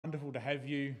wonderful to have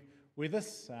you with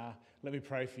us. Let me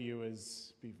pray for you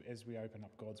as we open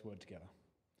up God's word together.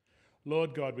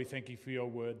 Lord God, we thank you for your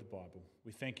word, the Bible.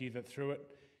 We thank you that through it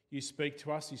you speak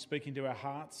to us, you speak into our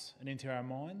hearts and into our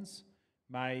minds.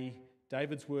 May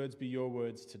David's words be your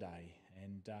words today,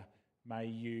 and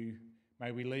may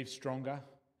we leave stronger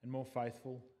and more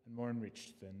faithful and more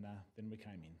enriched than we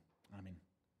came in. Amen.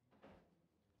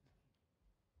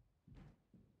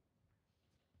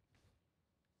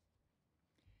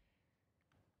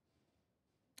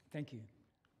 Thank you.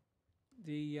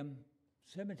 The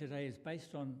sermon today is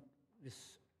based on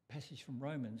this passage from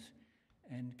Romans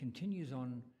and continues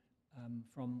on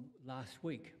from last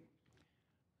week.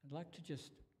 I'd like to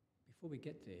just, before we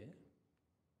get there,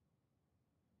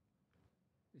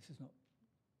 this is not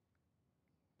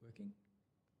working.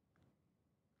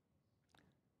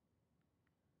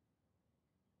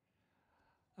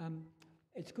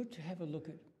 It's good to have a look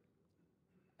at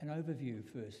an overview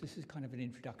first. This is kind of an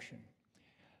introduction.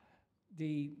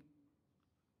 There's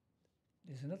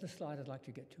another slide I'd like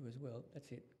to get to as well. That's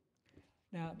it.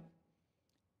 Now,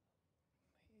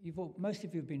 most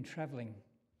of you have been travelling,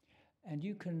 and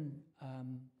you can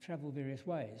travel various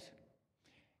ways.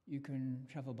 You can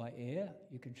travel by air,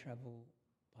 you can travel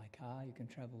by car, you can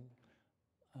travel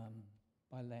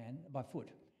by land, by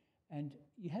foot, and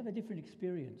you have a different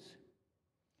experience.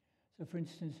 So, for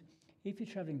instance, if you're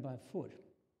travelling by foot,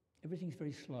 everything's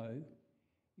very slow.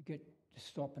 You get to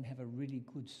stop and have a really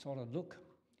good solid look.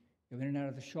 You're in and out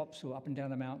of the shops or up and down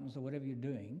the mountains or whatever you're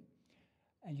doing,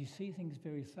 and you see things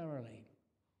very thoroughly.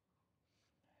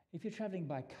 If you're travelling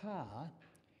by car,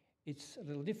 it's a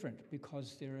little different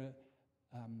because there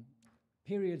are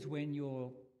periods when you're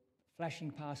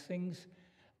flashing past things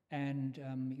and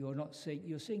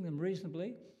you're seeing them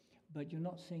reasonably, but you're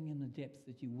not seeing in the depth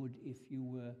that you would if you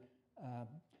were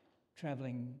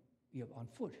travelling on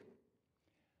foot.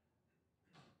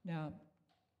 Now,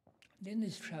 then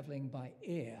there's travelling by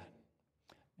air.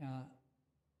 Now,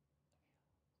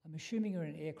 I'm assuming you're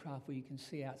in an aircraft where you can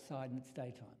see outside and it's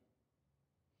daytime.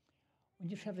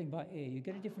 When you're travelling by air, you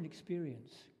get a different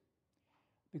experience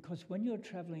because when you're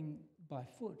travelling by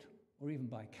foot or even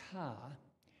by car,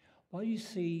 while you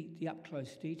see the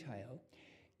up-close detail,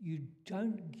 you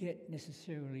don't get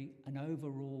necessarily an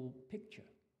overall picture.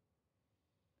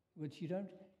 Which you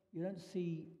don't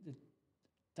see the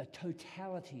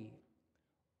totality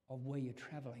of where you're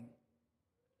travelling.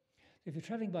 So if you're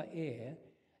travelling by air,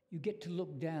 you get to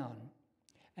look down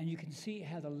and you can see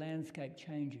how the landscape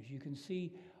changes. You can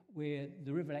see where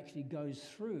the river actually goes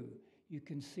through. You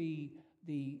can see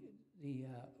the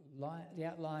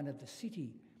outline of the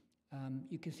city.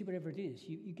 You can see whatever it is.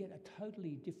 You get a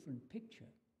totally different picture.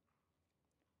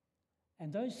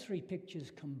 And those three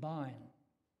pictures combine.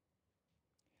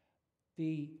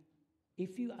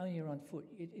 If you only are on foot,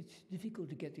 it's difficult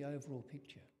to get the overall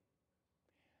picture.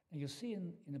 And you'll see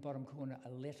in the bottom corner a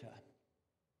letter.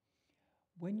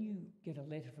 When you get a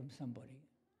letter from somebody,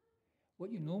 what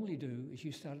you normally do is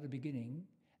you start at the beginning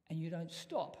and you don't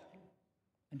stop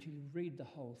until you read the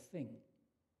whole thing.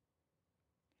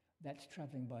 That's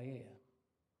travelling by air.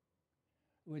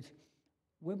 In other words,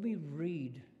 when we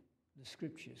read the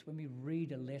scriptures, when we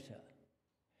read a letter,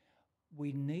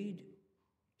 we need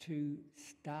to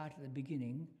start at the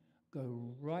beginning,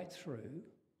 go right through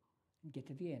and get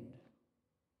to the end.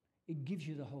 It gives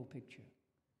you the whole picture.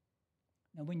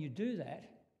 Now, when you do that,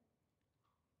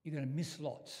 you're going to miss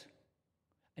lots.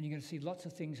 And you're going to see lots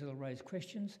of things that will raise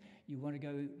questions. You want to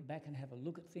go back and have a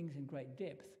look at things in great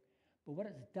depth. But what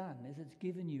it's done is it's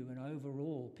given you an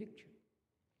overall picture.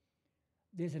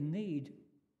 There's a need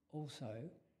also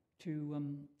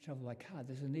to travel by car.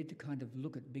 There's a need to kind of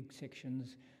look at big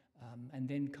sections and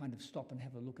then kind of stop and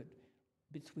have a look at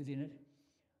bits within it.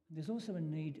 There's also a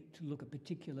need to look at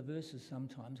particular verses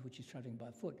sometimes, which is travelling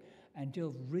by foot, and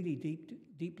delve really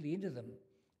deeply into them.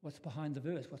 What's behind the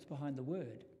verse? What's behind the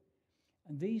word?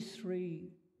 And these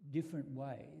three different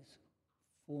ways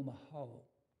form a whole.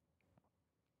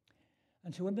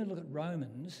 And so when we look at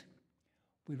Romans,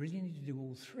 we really need to do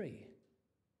all three.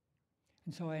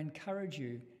 And so I encourage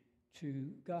you to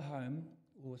go home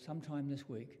or sometime this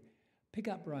week, pick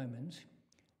up Romans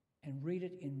and read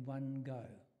it in one go.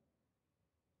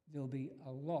 There'll be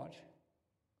a lot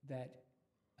that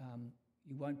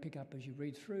you won't pick up as you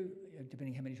read through,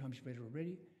 depending how many times you've read it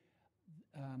already,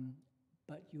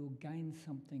 but you'll gain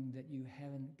something that you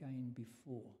haven't gained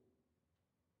before.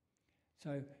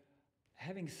 So,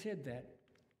 having said that,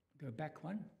 go back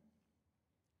one.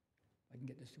 If I can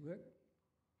get this to work.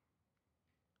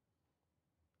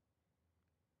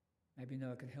 Maybe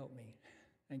Noah can help me.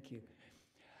 Thank you.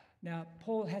 Now,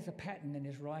 Paul has a pattern in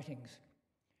his writings.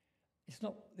 It's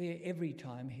not there every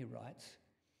time he writes,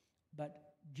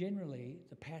 but generally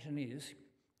the pattern is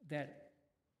that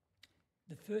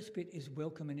the first bit is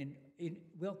welcome and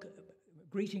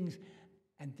greetings,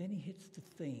 and then he hits the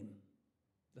theme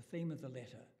of the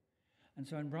letter. And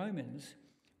so in Romans,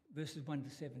 verses 1 to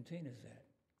 17 is that.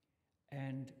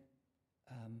 And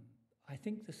I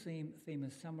think the theme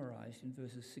is summarised in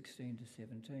verses 16 to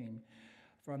 17.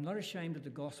 For I'm not ashamed of the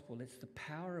gospel. It's the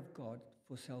power of God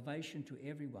for salvation to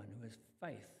everyone who has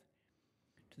faith,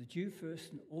 to the Jew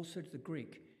first and also to the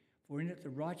Greek. For in it the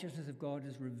righteousness of God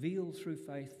is revealed through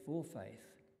faith for faith.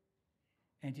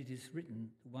 And it is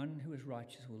written, the one who is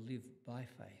righteous will live by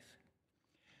faith.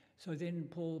 So then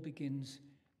Paul begins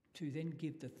to then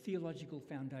give the theological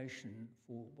foundation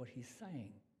for what he's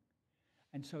saying.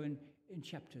 And so in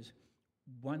chapters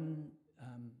 1,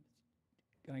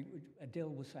 Adele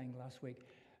was saying last week,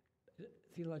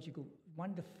 theological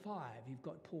 1 to 5, you've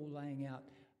got Paul laying out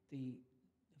the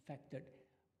fact that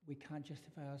we can't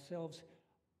justify ourselves,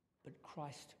 but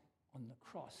Christ on the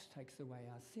cross takes away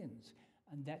our sins,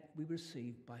 and that we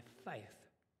receive by faith.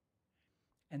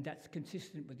 And that's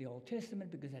consistent with the Old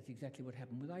Testament because that's exactly what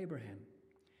happened with Abraham.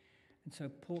 And so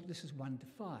Paul, this is 1 to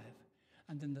 5.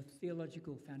 And then the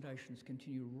theological foundations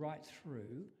continue right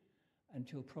through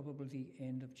until probably the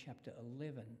end of chapter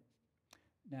 11.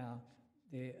 Now,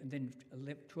 and then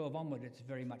 12 onward, it's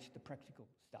very much the practical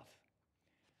stuff.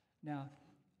 Now,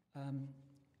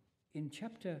 in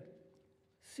chapter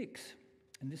 6,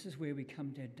 and this is where we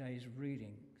come to today's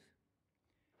readings,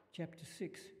 chapter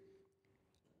 6,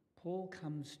 Paul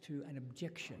comes to an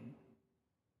objection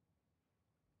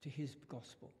to his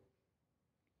gospel.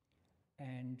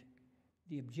 And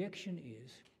the objection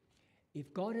is,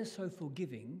 if God is so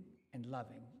forgiving and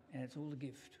loving, and it's all a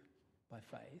gift by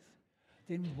faith,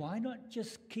 then why not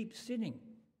just keep sinning?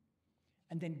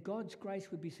 And then God's grace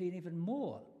would be seen even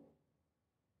more.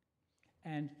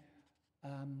 And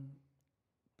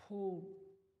Paul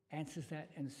answers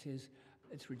that and says,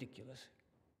 it's ridiculous.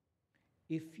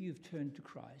 If you've turned to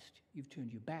Christ, you've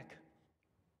turned your back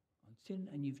on sin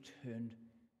and you've turned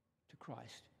to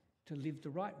Christ to live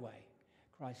the right way.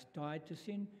 Christ died to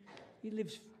sin. He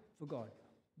lives for God.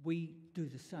 We do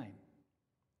the same.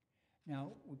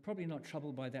 Now, we're probably not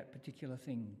troubled by that particular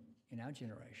thing in our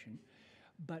generation,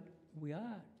 but we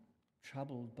are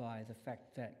troubled by the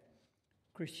fact that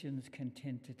Christians can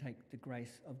tend to take the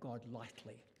grace of God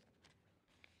lightly.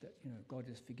 That, God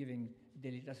is forgiving,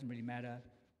 then it doesn't really matter.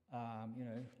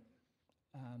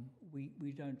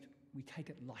 We take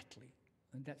it lightly.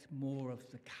 And that's more of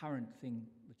the current thing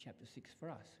with chapter 6 for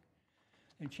us.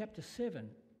 In chapter 7,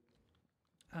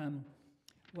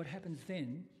 what happens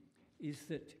then is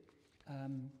that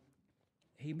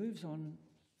he moves on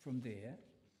from there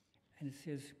and it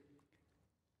says,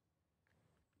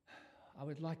 I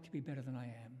would like to be better than I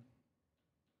am.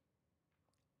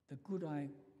 The good I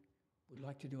would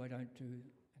like to do, I don't do,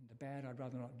 and the bad I'd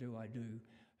rather not do, I do.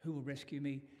 Who will rescue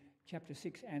me? Chapter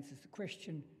 6 answers the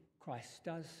question, Christ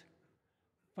does.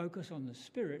 Focus on the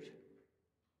Spirit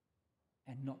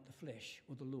and not the flesh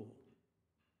or the law.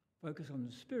 Focus on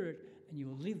the Spirit and you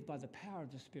will live by the power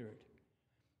of the Spirit.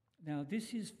 Now,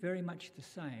 this is very much the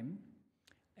same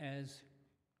as,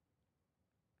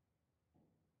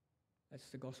 that's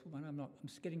the gospel one. I'm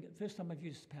getting it. First time I've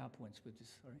used PowerPoints with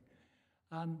this, sorry.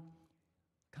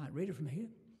 Can't read it from here.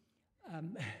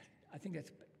 I think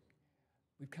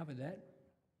we've covered that,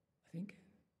 I think.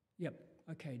 Yep,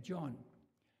 okay, John.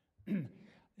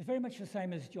 It's very much the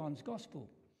same as John's gospel,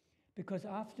 because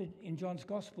in John's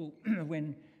gospel,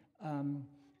 when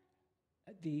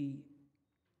the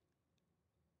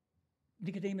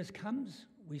Nicodemus comes,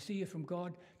 we see you from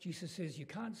God. Jesus says, you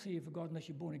can't see you from God unless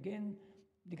you're born again.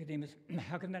 Nicodemus,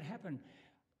 how can that happen?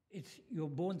 You're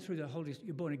born through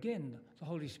you're born again. The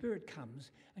Holy Spirit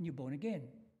comes and you're born again.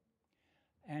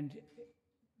 And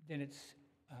then it's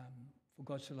for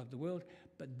God so loved the world.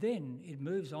 But then it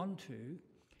moves on to,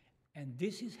 and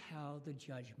this is how the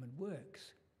judgment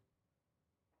works.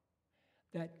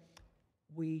 That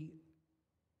we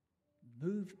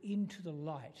move into the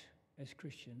light as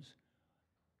Christians,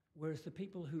 whereas the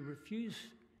people who refuse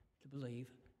to believe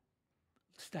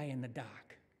stay in the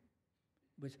dark.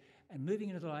 And moving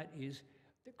into the light is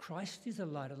that Christ is the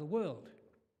light of the world.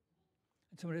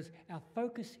 And so it is, our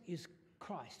focus is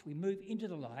Christ. We move into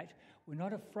the light. We're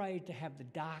not afraid to have the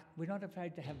dark. We're not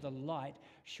afraid to have the light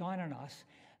shine on us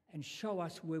and show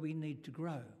us where we need to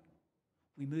grow.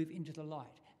 We move into the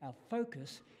light. Our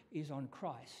focus is on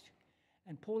Christ.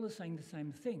 And Paul is saying the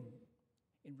same thing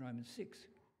in Romans 6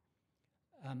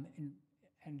 and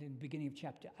in the beginning of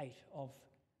chapter 8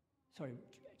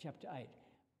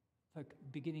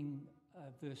 beginning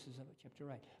verses of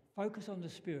chapter 8. Focus on the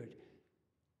Spirit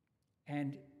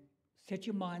and set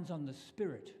your minds on the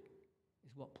Spirit,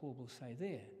 is what Paul will say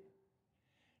there.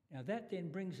 Now that then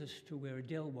brings us to where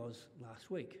Adele was last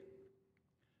week.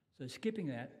 So skipping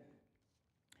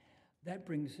that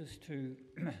brings us to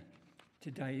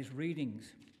today's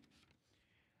readings.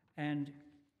 And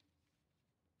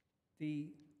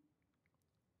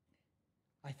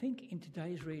I think in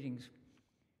today's readings,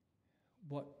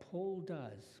 what Paul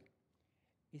does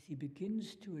is he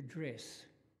begins to address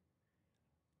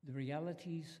the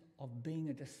realities of being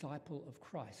a disciple of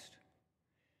Christ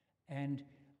and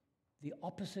the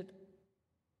opposite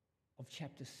of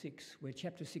chapter 6, where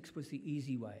chapter 6 was the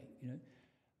easy way.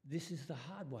 This is the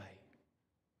hard way.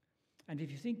 And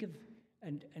if you think of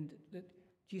and that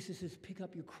Jesus says, pick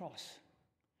up your cross.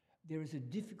 There is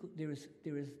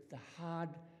the hard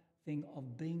thing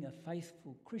of being a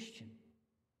faithful Christian.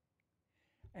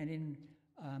 And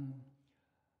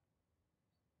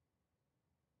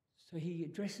so he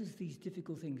addresses these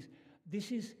difficult things.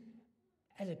 This is,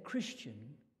 as a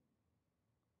Christian,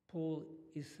 Paul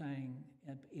is saying,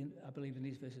 I believe in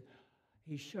these verses,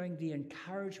 he's showing the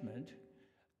encouragement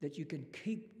that you can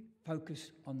keep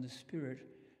focused on the Spirit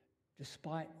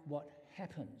despite what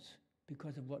happens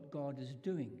because of what God is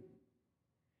doing.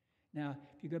 Now,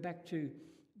 if you go back to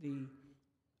the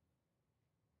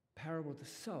parable of the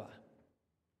sower,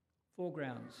 4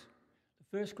 grounds.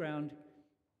 The first ground,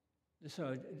 the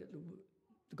sower,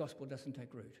 the gospel doesn't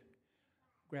take root.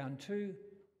 Ground 2,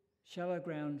 shallow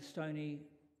ground, stony,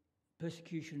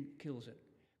 persecution kills it.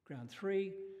 Ground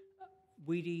 3,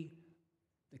 weedy,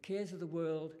 the cares of the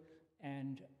world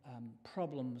and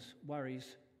problems,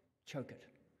 worries, choke it.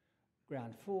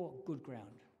 Ground 4, good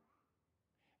ground.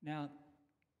 Now,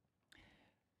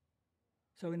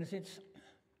 so in a sense,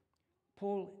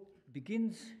 Paul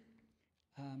begins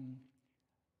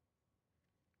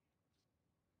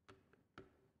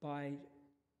by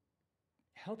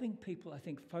helping people, I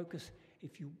think, focus.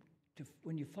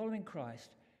 When you're following Christ,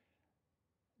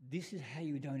 this is how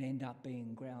you don't end up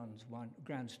being grounds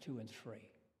 2 and 3.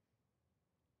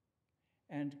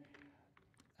 And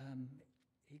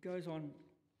he goes on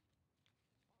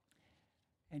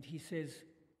and he says,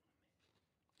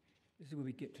 this is where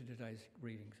we get to today's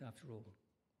readings, after all.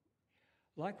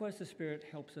 Likewise, the Spirit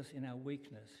helps us in our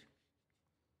weakness.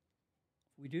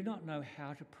 We do not know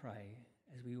how to pray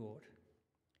as we ought.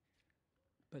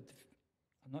 But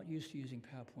I'm not used to using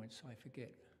PowerPoint, so I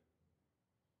forget.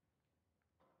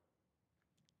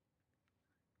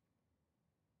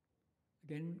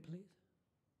 Again, please.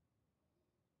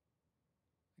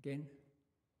 Again.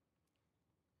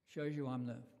 Shows you I'm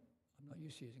not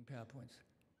used to using PowerPoints.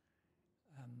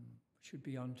 Should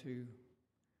be on to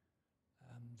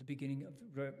the beginning of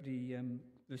the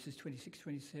verses 26,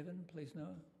 27, please,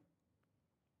 Noah.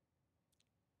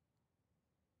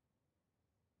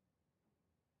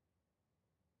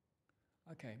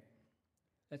 Okay.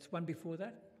 That's one before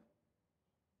that?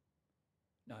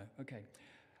 No, okay.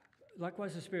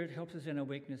 Likewise, the Spirit helps us in our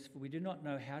weakness, for we do not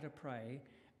know how to pray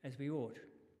as we ought.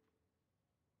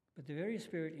 But the very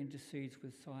Spirit intercedes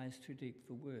with sighs too deep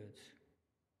for words.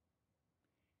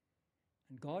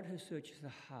 And God, who searches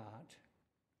the heart,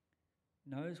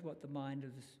 knows what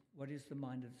is the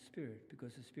mind of the Spirit,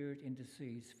 because the Spirit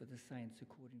intercedes for the saints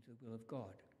according to the will of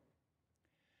God.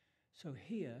 So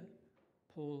here,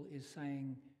 Paul is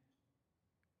saying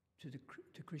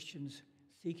to Christians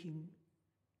seeking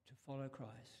to follow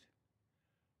Christ,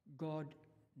 God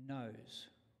knows.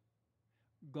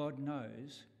 God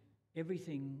knows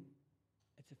everything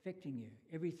that's affecting you,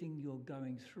 everything you're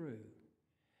going through,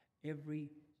 every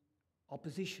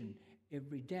opposition,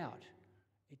 every doubt.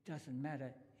 It doesn't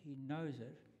matter. He knows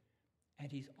it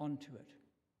and he's onto it.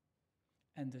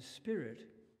 And the Spirit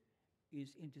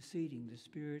is interceding. The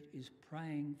Spirit is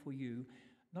praying for you,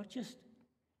 not just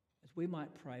as we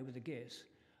might pray with a guess,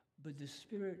 but the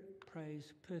Spirit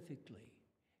prays perfectly.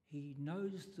 He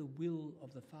knows the will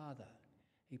of the Father.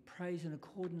 He prays in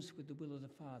accordance with the will of the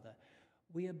Father.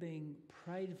 We are being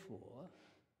prayed for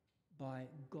by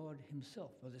God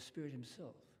himself, by the Spirit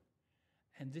himself.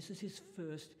 And this is his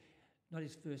first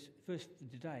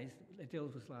today,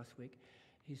 Adele's was last week,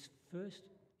 his first,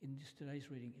 in this today's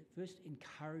reading, first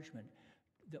encouragement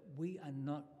that we are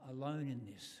not alone in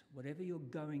this. Whatever you're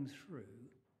going through,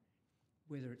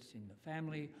 whether it's in the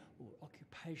family or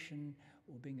occupation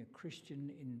or being a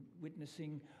Christian in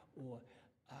witnessing or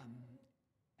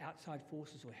outside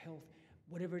forces or health,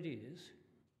 whatever it is,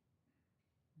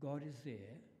 God is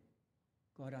there,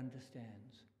 God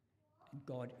understands, and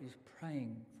God is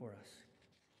praying for us.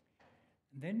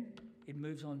 And then it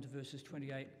moves on to verses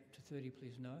 28 to 30,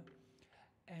 please, Noah.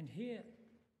 And here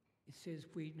it says,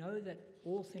 we know that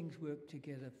all things work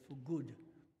together for good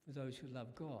for those who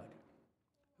love God,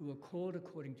 who are called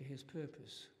according to his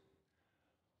purpose.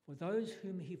 For those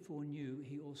whom he foreknew,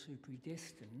 he also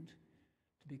predestined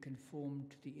to be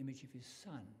conformed to the image of his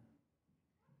Son,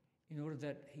 in order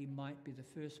that he might be the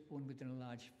firstborn within a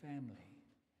large family.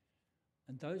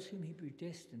 And those whom he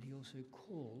predestined, he also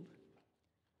called.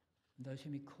 And those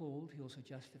whom he called, he also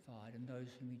justified. And those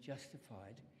whom he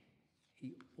justified,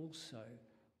 he also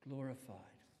glorified.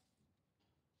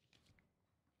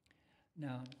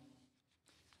 Now,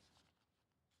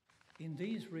 in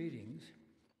these readings,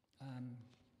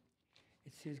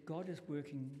 it says God is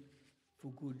working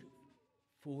for good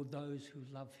for those who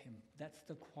love him. That's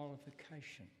the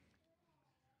qualification,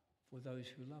 for those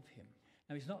who love him.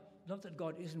 Now, it's not that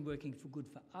God isn't working for good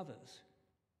for others,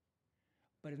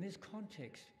 but in this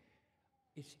context,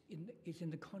 it's in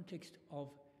the context of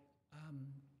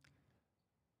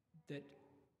that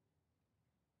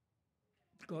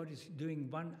God is doing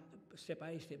one step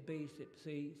A, step B, step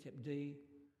C, step D,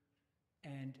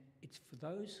 and it's for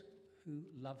those who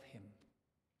love him.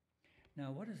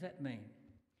 Now, what does that mean?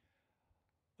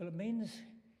 Well, it means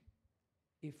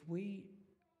if we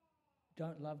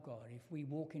don't love God, if we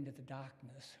walk into the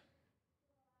darkness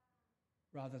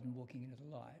rather than walking into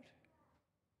the light,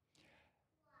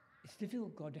 it's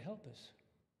difficult for God to help us.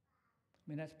 I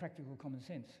mean, that's practical common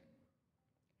sense.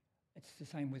 It's the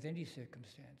same with any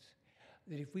circumstance.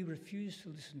 That if we refuse to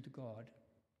listen to God,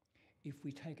 if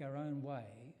we take our own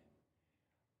way,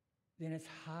 then it's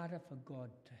harder for God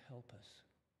to help us.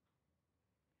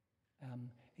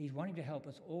 He's wanting to help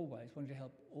us always, wanting to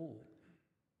help all.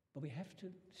 But we have to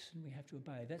listen, we have to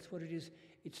obey. That's what it is.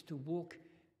 It's to walk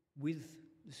with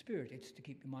the Spirit. It's to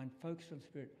keep your mind focused on the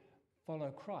Spirit.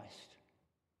 Follow Christ.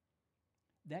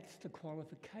 That's the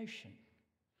qualification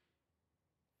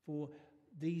for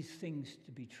these things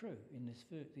to be true in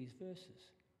these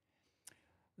verses.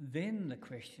 Then the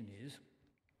question is,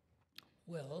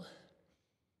 well,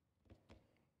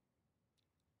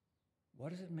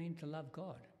 what does it mean to love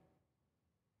God?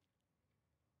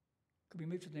 Could we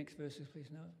move to the next verses, please,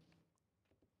 Noah?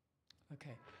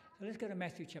 Okay, so let's go to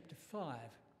Matthew chapter 5.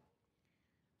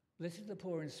 Blessed are the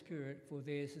poor in spirit, for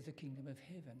theirs is the kingdom of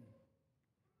heaven.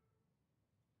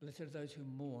 Blessed are those who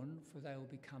mourn, for they will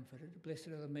be comforted. Blessed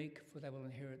are the meek, for they will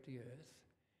inherit the earth.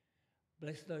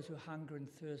 Blessed are those who hunger and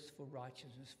thirst for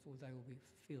righteousness, for they will be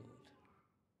filled.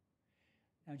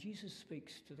 Now, Jesus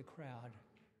speaks to the crowd,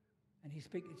 and he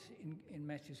speaks in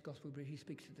Matthew's Gospel, but he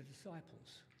speaks to the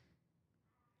disciples.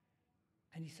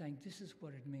 And he's saying, this is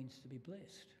what it means to be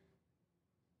blessed.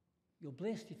 You're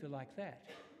blessed if you're like that.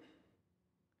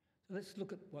 So let's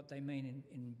look at what they mean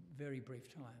in very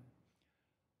brief time.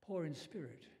 Poor in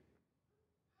spirit.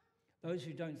 Those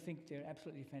who don't think they're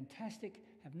absolutely fantastic,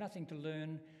 have nothing to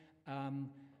learn,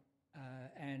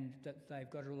 and that they've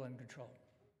got it all under control.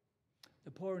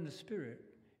 The poor in the spirit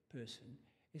person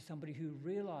is somebody who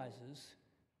realises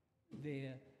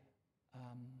their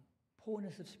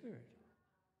poorness of spirit.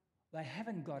 They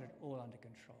haven't got it all under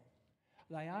control.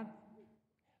 They aren't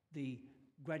the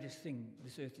greatest thing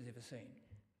this earth has ever seen.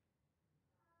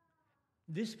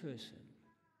 This person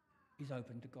is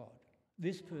open to God.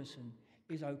 This person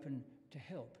is open to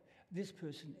help. This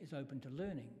person is open to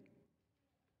learning.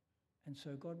 And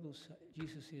so God will say,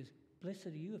 Jesus says, blessed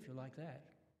are you if you're like that.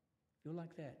 If you're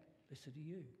like that, blessed are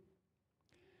you.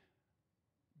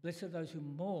 Blessed are those who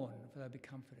mourn, for they'll be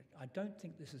comforted. I don't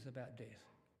think this is about death.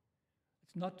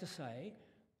 It's not to say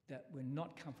that we're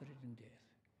not comforted in death.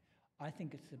 I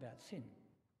think it's about sin.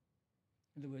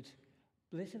 In other words,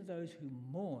 blessed are those who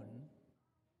mourn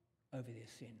over their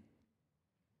sin.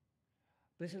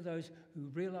 Blessed are those who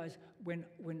realise when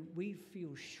we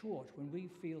feel short, when we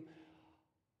feel,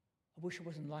 I wish I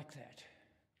wasn't like that,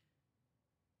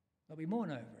 but we mourn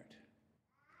over it.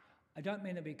 I don't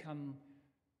mean to become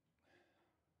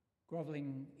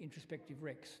grovelling, introspective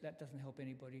wrecks. That doesn't help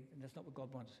anybody, and that's not what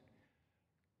God wants.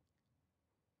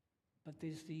 But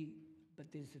there's the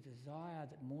desire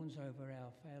that mourns over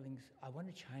our failings. I want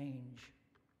to change.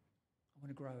 I want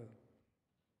to grow.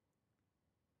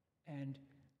 And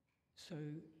so,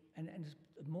 and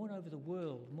mourn over the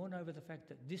world, mourn over the fact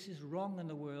that this is wrong in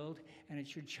the world and it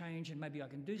should change and maybe I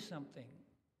can do something.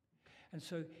 And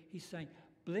so he's saying,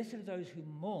 blessed are those who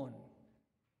mourn,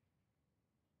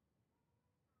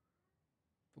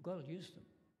 for God will use them.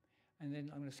 And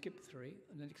then I'm going to skip 3,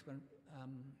 and the next one,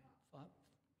 5.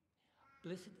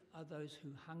 Blessed are those who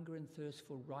hunger and thirst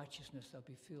for righteousness, they'll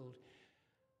be filled.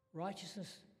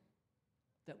 Righteousness,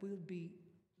 that we would be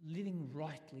living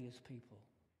rightly as people.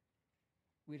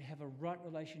 We'd have a right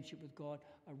relationship with God,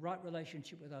 a right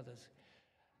relationship with others.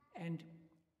 And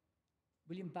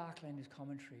William Barclay in his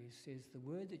commentary says the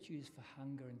word that's used for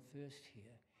hunger and thirst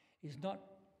here is not,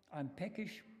 I'm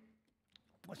peckish,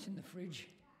 what's in the fridge?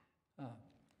 Oh,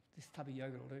 this tub of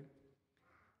yogurt will do.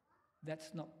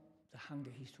 That's not the hunger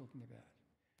he's talking about.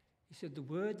 He said the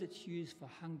word that's used for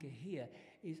hunger here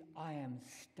is I am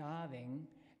starving.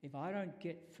 If I don't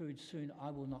get food soon, I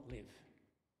will not live.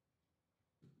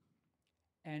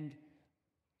 And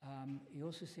he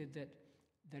also said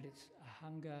that it's a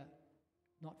hunger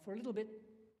not for a little bit,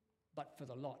 but for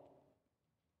the lot.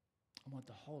 I want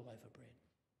the whole loaf of bread.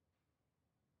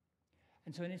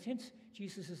 And so in a sense,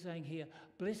 Jesus is saying here,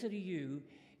 blessed are you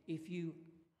if you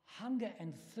hunger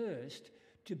and thirst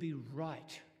to be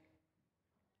right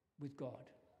with God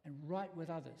and right with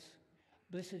others.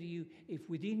 Blessed are you if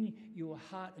within your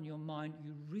heart and your mind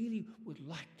you really would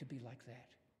like to be like that.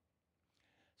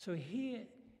 So here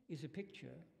is a picture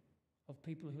of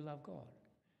people who love God.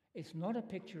 It's not a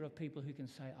picture of people who can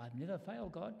say, I've never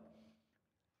failed God.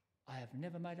 I have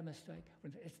never made a mistake.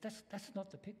 That's not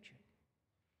the picture.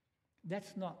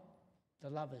 That's not the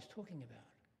love it's talking about.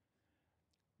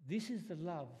 This is the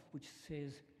love which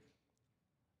says,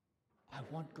 I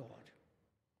want God.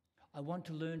 I want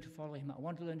to learn to follow him. I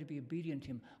want to learn to be obedient to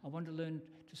him. I want to learn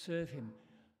to serve him.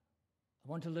 I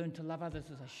want to learn to love others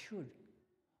as I should.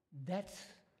 That's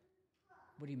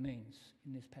what he means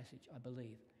in this passage, I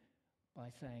believe, by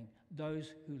saying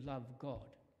those who love God,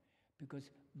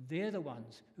 because they're the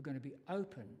ones who are going to be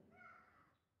open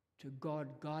to God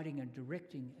guiding and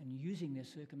directing and using their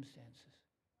circumstances.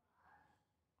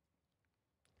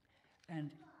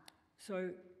 And so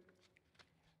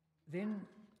then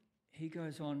he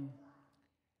goes on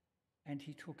and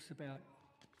he talks about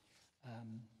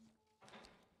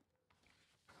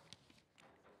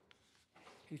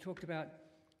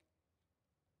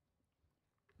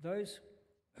those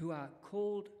who are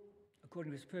called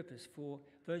according to his purpose. For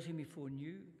those whom he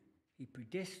foreknew, he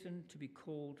predestined to be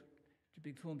called to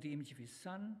be formed the image of his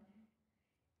Son,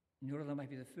 in order that they might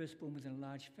be the firstborn within a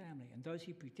large family. And those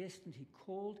he predestined, he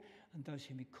called, and those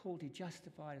whom he called, he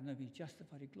justified, and those whom he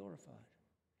justified, he glorified.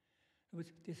 In other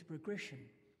words, there's a progression.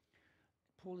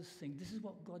 Paul is saying, this is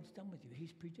what God's done with you.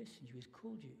 He's predestined you. He's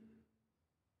called you.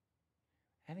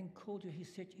 Having called you,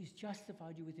 he's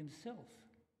justified you with himself.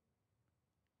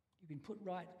 You've been put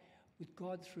right with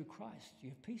God through Christ. You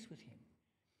have peace with him.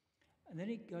 And then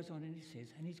he goes on and he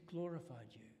says, and he's glorified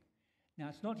you. Now,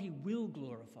 it's not he will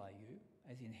glorify you,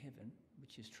 as in heaven,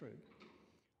 which is true,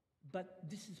 but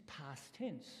this is past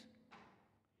tense.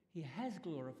 He has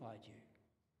glorified you.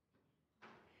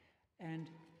 And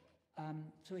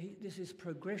so this is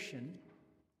progression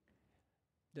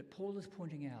that Paul is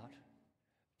pointing out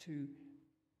to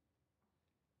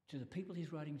the people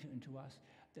he's writing to and to us,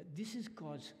 that this is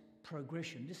God's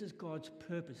progression. This is God's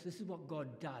purpose. This is what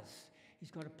God does.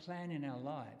 He's got a plan in our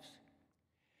lives.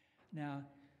 Now,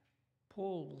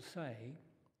 Paul will say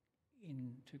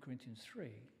in 2 Corinthians 3,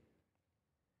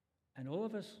 and all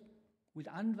of us with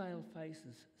unveiled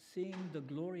faces, seeing the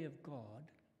glory of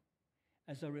God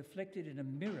as are reflected in a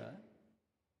mirror,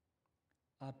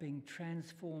 are being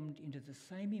transformed into the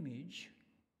same image,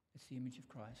 it's the image of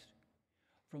Christ,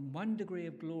 from one degree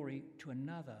of glory to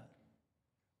another,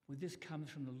 for this comes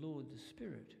from the Lord, the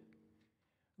Spirit.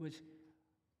 Which,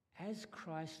 as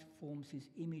Christ forms his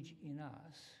image in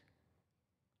us,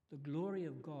 the glory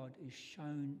of God is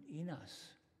shown in us.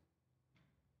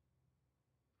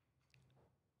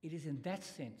 It is in that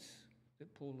sense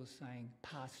that Paul is saying,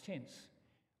 past tense,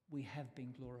 we have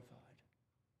been glorified.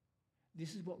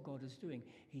 This is what God is doing.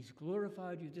 He's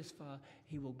glorified you this far.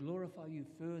 He will glorify you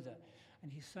further.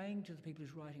 And he's saying to the people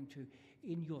he's writing to,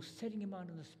 in your setting your mind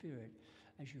on the Spirit,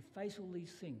 as you face all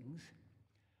these things,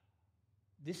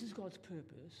 this is God's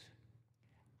purpose,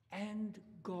 and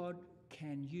God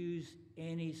can use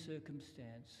any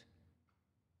circumstance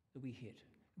that we hit.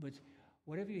 But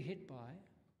whatever you're hit by,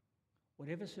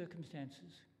 whatever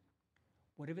circumstances,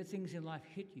 whatever things in life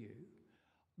hit you,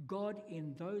 God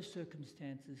in those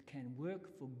circumstances can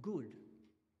work for good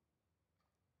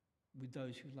with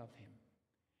those who love him.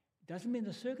 It doesn't mean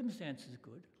the circumstance is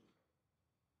good,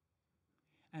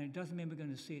 and it doesn't mean we're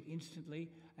going to see it instantly,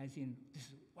 as in, this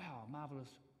is, wow, marvellous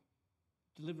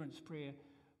deliverance prayer,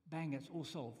 bang, it's all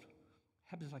solved.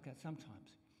 Happens like that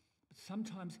sometimes. But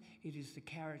sometimes it is the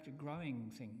character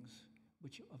growing things,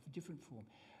 which are of a different form.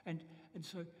 And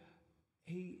so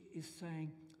he is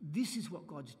saying, this is what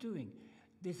God's doing.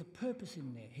 There's a purpose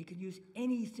in there. He can use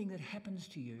anything that happens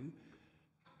to you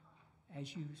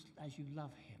as you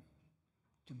love him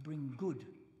to bring good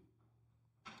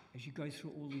as you go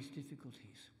through all these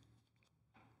difficulties.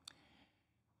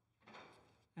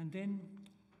 And then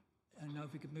And now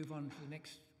if we could move on to the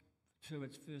next, so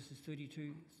it's verses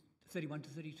 31 to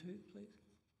 32, please.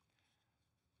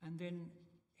 And then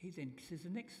he then says the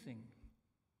next thing.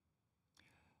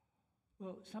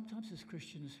 Well, sometimes as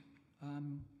Christians,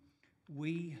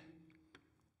 we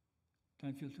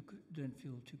don't feel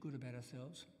too good about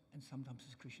ourselves, and sometimes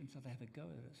as Christians, they have a go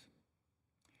at us.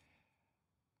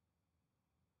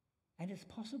 And it's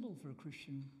possible for a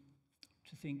Christian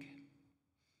to think,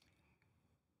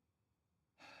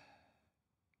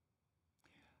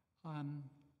 I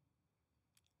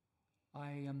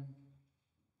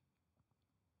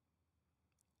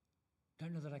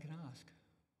don't know that I can ask.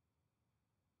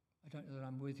 I don't know that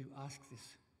I'm worthy to ask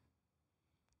this.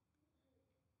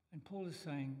 And Paul is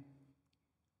saying,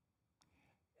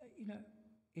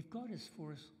 if God is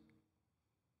for us,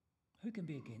 who can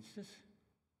be against us?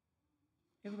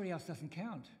 Everybody else doesn't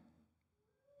count.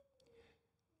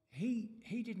 He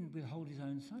didn't withhold his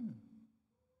own son.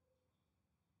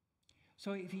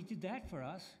 So if he did that for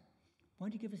us,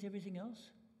 won't he give us everything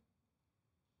else?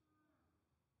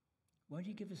 Won't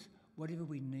he give us whatever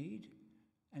we need?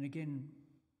 And again,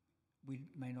 we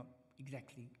may not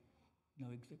exactly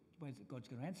know exact ways that God's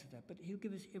going to answer that, but he'll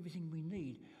give us everything we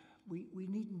need. We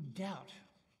needn't doubt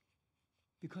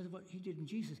because of what he did in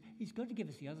Jesus. He's got to give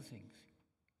us the other things.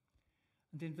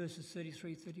 And then verses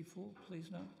 33, 34, please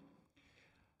note.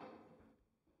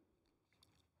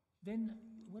 Then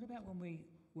what about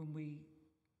when we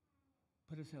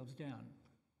put ourselves down?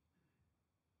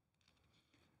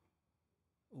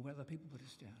 Or when other people put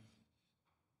us down?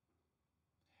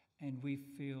 And we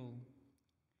feel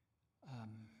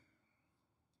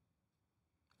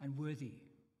unworthy.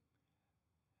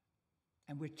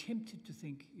 And we're tempted to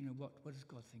think, what does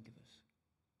God think of us?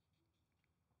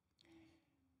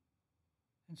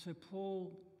 And so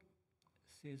Paul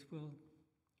says, well,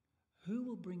 who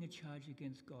will bring a charge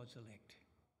against God's elect?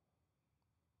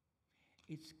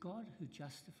 It's God who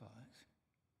justifies.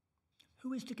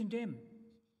 Who is to condemn?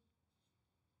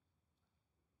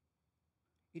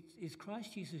 It's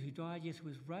Christ Jesus who died, yes, who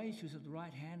was raised, who's at the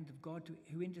right hand of God,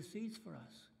 who intercedes for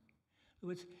us. In other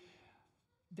words,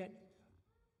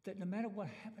 that no matter what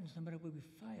happens, no matter where we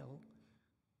fail,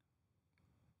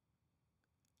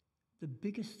 the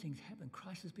biggest things happen.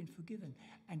 Christ has been forgiven.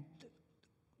 And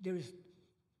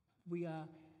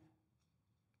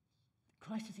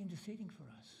Christ is interceding for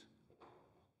us.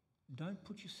 Don't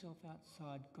put yourself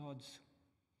outside God's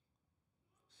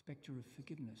spectre of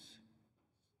forgiveness.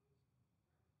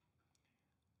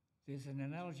 There's an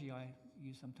analogy I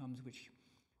use sometimes which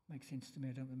makes sense to me.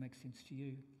 I don't know if it makes sense to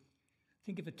you.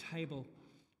 Think of a table,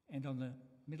 and on the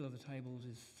middle of the table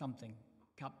is something,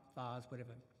 cup, vase,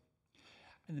 whatever.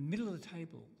 And the middle of the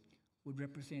table would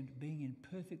represent being in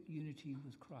perfect unity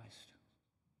with Christ.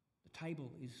 The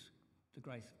table is the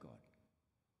grace of God.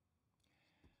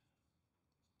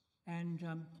 And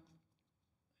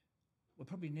we're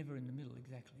probably never in the middle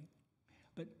exactly.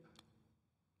 But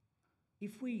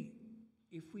if we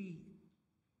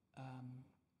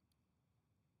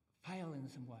fail in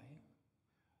some way,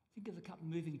 think of the cup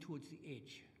moving towards the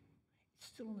edge. It's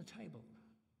still on the table.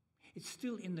 It's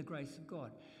still in the grace of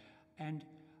God.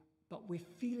 But we're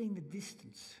feeling the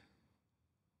distance.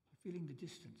 We're feeling the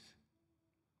distance.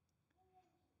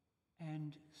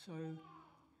 And so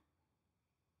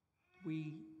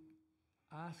we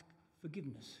ask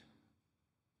forgiveness.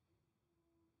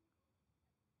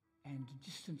 And the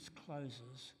distance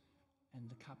closes and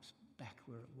the cup's back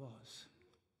where it was,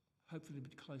 hopefully a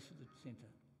bit closer to the centre.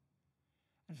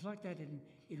 And it's like that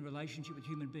in relationship with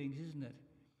human beings, isn't it?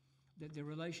 That there are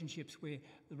relationships where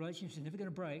the relationships are never going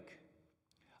to break,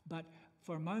 but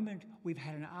for a moment we've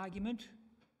had an argument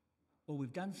or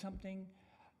we've done something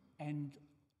and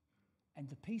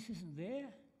the peace isn't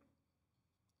there,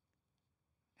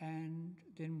 and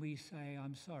then we say,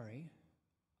 I'm sorry,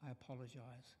 I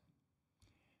apologise.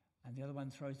 And the other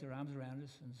one throws their arms around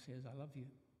us and says, I love you.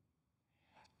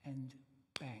 And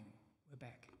bang, we're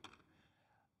back.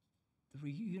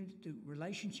 The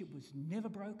relationship was never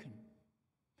broken.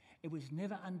 It was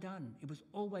never undone. It was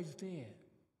always there.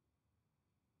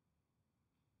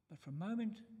 But for a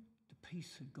moment, the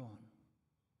peace had gone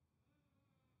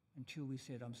until we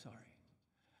said, I'm sorry.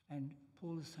 And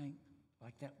Paul is saying,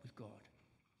 like that with God.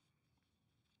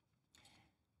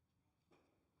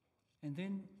 And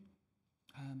then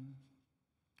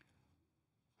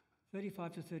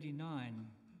 35 to 39,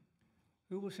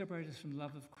 who will separate us from the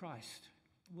love of Christ?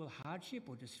 Will hardship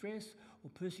or distress or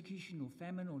persecution or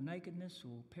famine or nakedness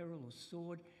or peril or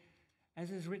sword?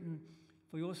 As is written,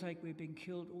 for your sake we're being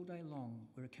killed all day long.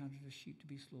 We're accounted as sheep to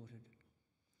be slaughtered.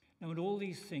 Now in all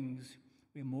these things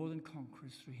we are more than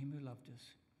conquerors through him who loved us.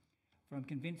 For I'm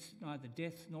convinced that neither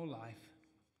death nor life,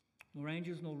 nor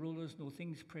angels nor rulers, nor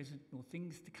things present, nor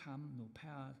things to come, nor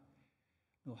power,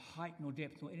 nor height, nor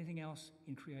depth, nor anything else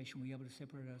in creation will be able to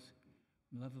separate us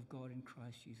from the love of God in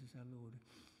Christ Jesus our Lord.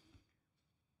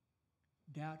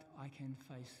 Doubt I can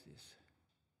face this.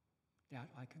 Doubt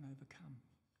I can overcome.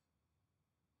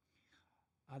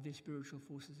 Are there spiritual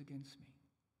forces against me?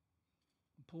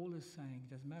 And Paul is saying,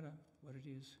 it doesn't matter what it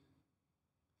is.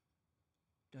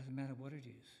 Doesn't matter what it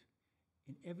is.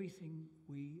 In everything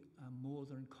we are more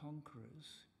than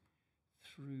conquerors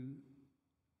through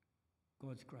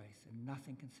God's grace, and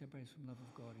nothing can separate us from the love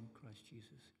of God in Christ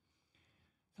Jesus.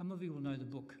 Some of you will know the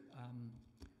book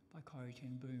by Corrie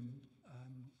ten Boom,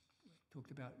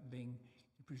 talked about being in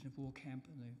a prisoner of war camp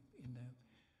in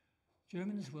the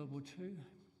Germans, World War II.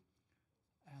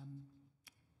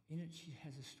 In it, she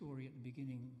has a story at the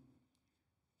beginning.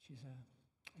 She's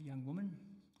a young woman,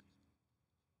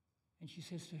 and she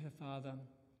says to her father,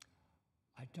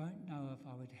 I don't know if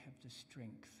I would have the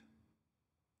strength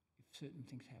if certain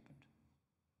things happened.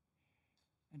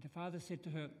 And her father said to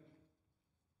her,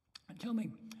 tell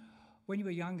me, when you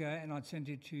were younger and I'd send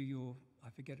it to your, I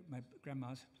forget it, my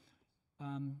grandma's,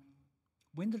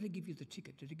 when did I give you the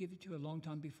ticket? Did I give it to you a long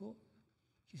time before?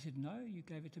 She said, no, you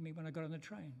gave it to me when I got on the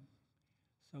train.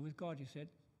 So with God, he said,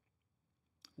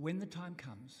 when the time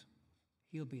comes,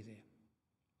 he'll be there.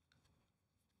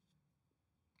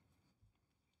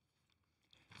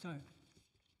 So,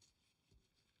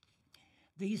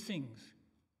 these things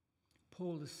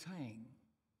Paul is saying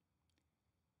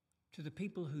to the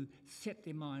people who set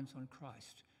their minds on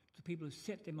Christ, to the people who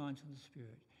set their minds on the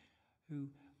Spirit, who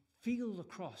feel the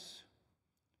cross,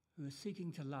 who are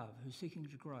seeking to love, who are seeking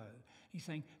to grow. He's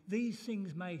saying, these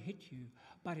things may hit you,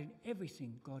 but in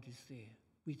everything God is there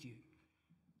with you.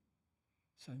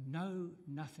 So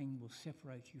nothing will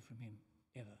separate you from him,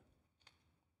 ever.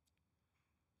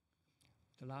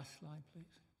 The last slide, please.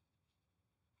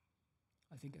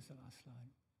 I think it's the last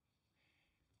slide.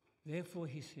 Therefore,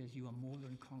 he says, you are more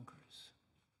than conquerors.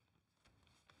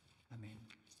 Amen.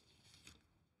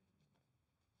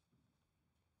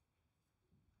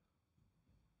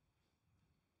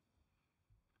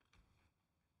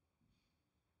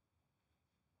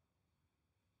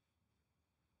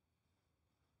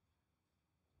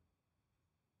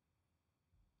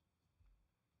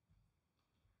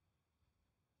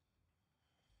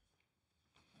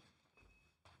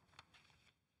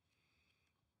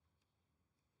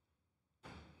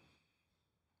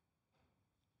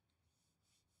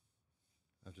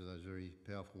 After those very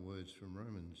powerful words from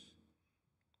Romans,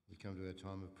 we come to our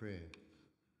time of prayer.